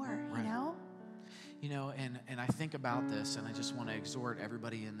wanted more, you know? You know, and I think about this, and I just want to exhort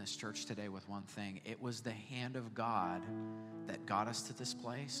everybody in this church today with one thing. It was the hand of God that got us to this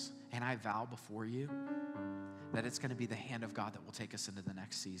place, and I vow before you that it's going to be the hand of God that will take us into the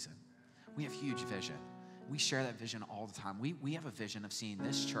next season. We have huge vision. We share that vision all the time. We have a vision of seeing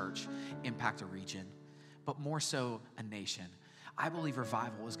this church impact a region, but more so a nation. I believe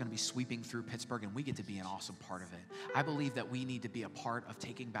revival is going to be sweeping through Pittsburgh, and we get to be an awesome part of it. I believe that we need to be a part of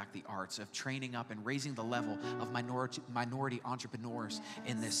taking back the arts, of training up and raising the level of minority entrepreneurs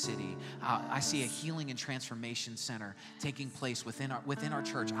in this city. I see a healing and transformation center taking place within our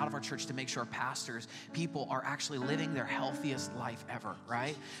church, out of our church, to make sure pastors, people are actually living their healthiest life ever,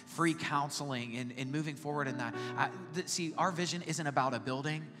 right? Free counseling and moving forward in that. See, our vision isn't about a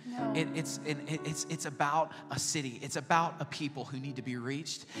building. No. It's about a city. It's about a people who need to be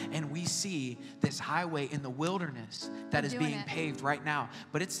reached. And we see this highway in the wilderness that is being paved right now.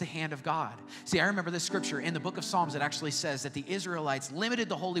 But it's the hand of God. See, I remember this scripture in the book of Psalms that actually says that the Israelites limited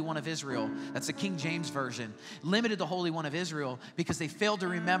the Holy One of Israel. That's the King James Version. Limited the Holy One of Israel because they failed to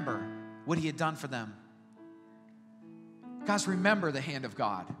remember what he had done for them. Guys, remember the hand of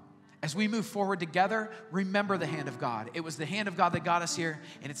God. As we move forward together, remember the hand of God. It was the hand of God that got us here,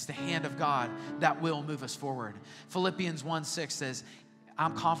 and it's the hand of God that will move us forward. Philippians 1:6 says,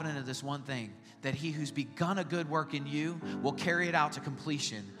 I'm confident of this one thing, that he who's begun a good work in you will carry it out to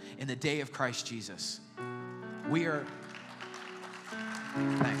completion in the day of Christ Jesus.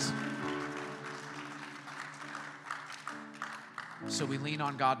 Thanks. So we lean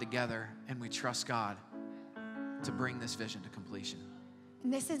on God together, and we trust God to bring this vision to completion.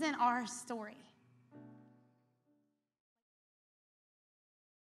 And this isn't our story.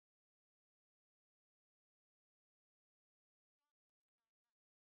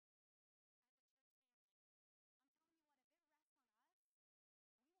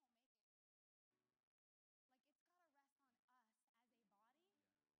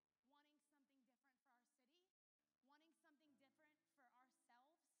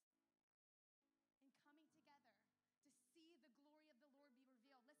 Coming together to see the glory of the Lord be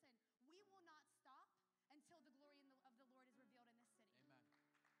revealed. Listen, we will not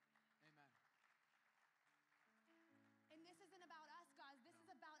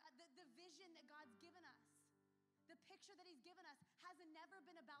picture that he's given us has never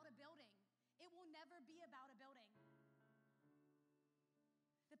been about a building. It will never be about a building.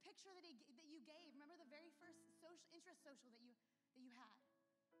 The picture that you gave, remember the very first interest social that you had?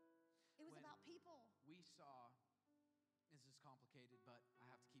 It was about people. We saw, this is complicated, but I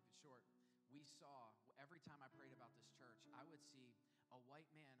have to keep it short. We saw, every time I prayed about this church, I would see a white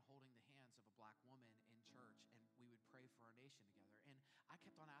man holding the hands of a black woman in church, and we would pray for our nation together. And I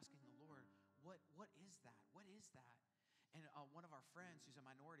kept on asking the Lord, what is that? What is that? And one of our friends who's a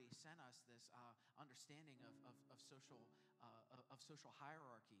minority sent us this understanding of social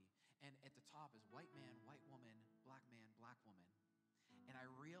hierarchy. And at the top is white man, white woman, black woman. And I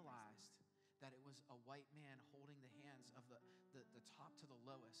realized that it was a white man holding the hands of the top to the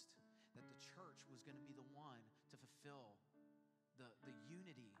lowest, that the church was going to be the one to fulfill the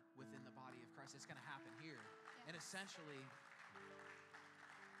unity within the body of Christ. It's going to happen here. And essentially,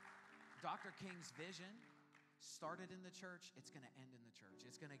 Dr. King's vision started in the church, it's going to end in the church.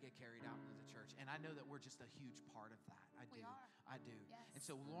 It's going to get carried out into the church. And I know that we're just a huge part of that. I do. Yes. And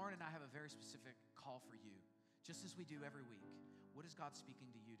so Lauren and I have a very specific call for you, just as we do every week. What is God speaking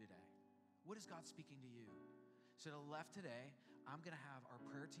to you today? What is God speaking to you? So to the left today, I'm going to have our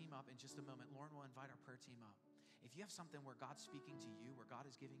prayer team up in just a moment. Lauren will invite our prayer team up. If you have something where God's speaking to you, where God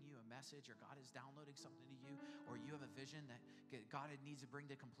is giving you a message, or God is downloading something to you, or you have a vision that God needs to bring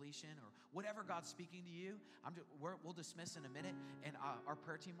to completion, or whatever God's speaking to you, we'll dismiss in a minute. And our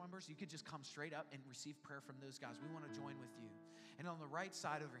prayer team members, you could just come straight up and receive prayer from those guys. We want to join with you. And on the right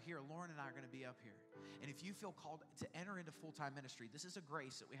side over here, Lauren and I are going to be up here. And if you feel called to enter into full-time ministry, this is a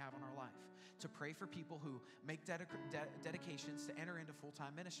grace that we have in our life to pray for people who make dedications to enter into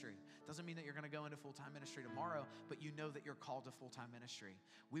full-time ministry. Doesn't mean that you're going to go into full-time ministry tomorrow, but you know that you're called to full-time ministry.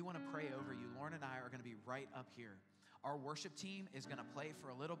 We want to pray over you. Lauren and I are going to be right up here. Our worship team is going to play for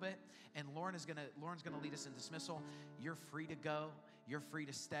a little bit, and Lauren's going to lead us in dismissal. You're free to go. You're free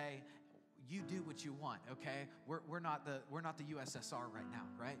to stay. You do what you want, okay? We're not the USSR right now,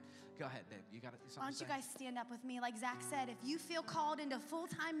 right? Go ahead, babe. You got something to say? Why don't you guys stand up with me? Like Zach said, if you feel called into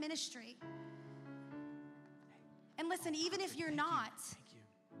full-time ministry, and listen, even if you're not,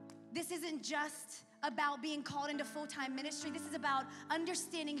 this isn't just about being called into full-time ministry. This is about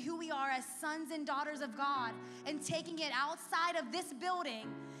understanding who we are as sons and daughters of God and taking it outside of this building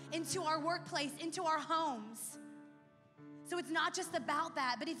into our workplace, into our homes. So it's not just about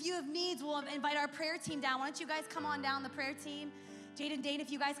that, but if you have needs, we'll invite our prayer team down. Why don't you guys come on down, the prayer team? Jade and Dane, if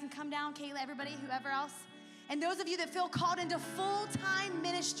you guys can come down, Kayla, everybody, whoever else. And those of you that feel called into full-time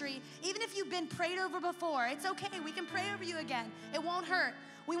ministry, even if you've been prayed over before, it's okay. We can pray over you again. It won't hurt.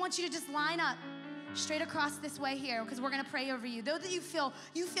 We want you to just line up straight across this way here, because we're going to pray over you. Those that you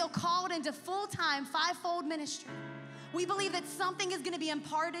feel called into full-time, fivefold ministry, we believe that something is going to be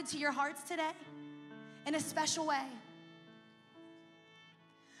imparted to your hearts today in a special way.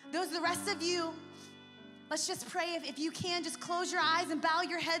 The rest of you, let's just pray. If you can, just close your eyes and bow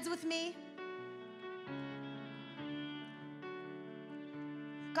your heads with me.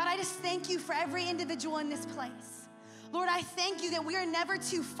 God, I just thank you for every individual in this place. Lord, I thank you that we are never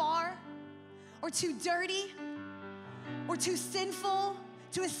too far or too dirty or too sinful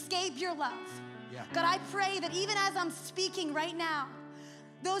to escape your love. Yeah. God, I pray that even as I'm speaking right now,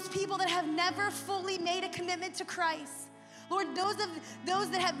 those people that have never fully made a commitment to Christ, Lord, those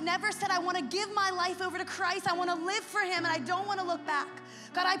that have never said, I want to give my life over to Christ, I want to live for him, and I don't want to look back.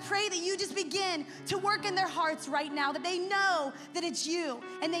 God, I pray that you just begin to work in their hearts right now, that they know that it's you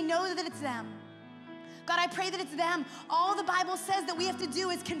and they know that it's them. God, I pray that it's them. All the Bible says that we have to do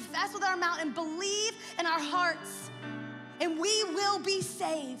is confess with our mouth and believe in our hearts, and we will be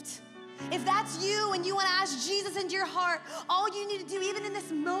saved. If that's you and you want to ask Jesus into your heart, all you need to do even in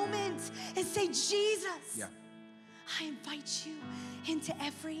this moment is say, Jesus, I invite you into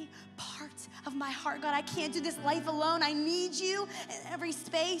every part of my heart. God, I can't do this life alone. I need you in every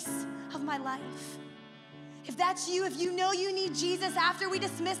space of my life. If that's you, if you know you need Jesus, after we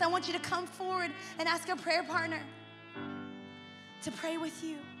dismiss, I want you to come forward and ask a prayer partner to pray with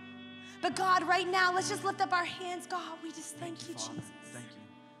you. But God, right now, let's just lift up our hands. God, we just thank you, Jesus. Thank you.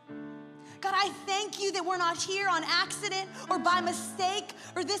 God, I thank you that we're not here on accident or by mistake,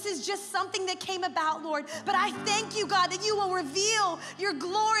 or this is just something that came about, Lord. But I thank you, God, that you will reveal your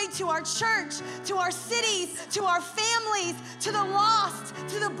glory to our church, to our cities, to our families, to the lost,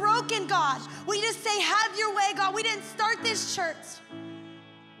 to the broken, God. We just say, have your way, God. We didn't start this church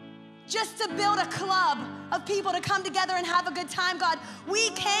just to build a club of people to come together and have a good time, God. We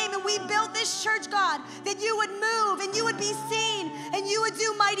came and we built this church, God, that you would move and you would be seen and you would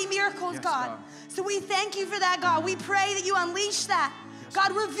do mighty miracles, God. So we thank you for that, God. We pray that you unleash that.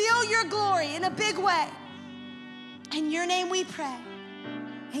 God, reveal your glory in a big way. In your name we pray.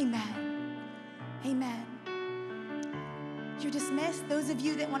 Amen. Amen. You're dismissed. Those of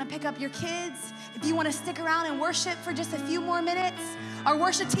you that want to pick up your kids, if you want to stick around and worship for just a few more minutes, our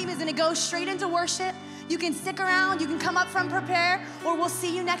worship team is going to go straight into worship. You can stick around. You can come up from prepare, or we'll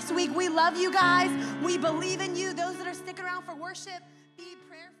see you next week. We love you guys. We believe in you. Those that are sticking around for worship,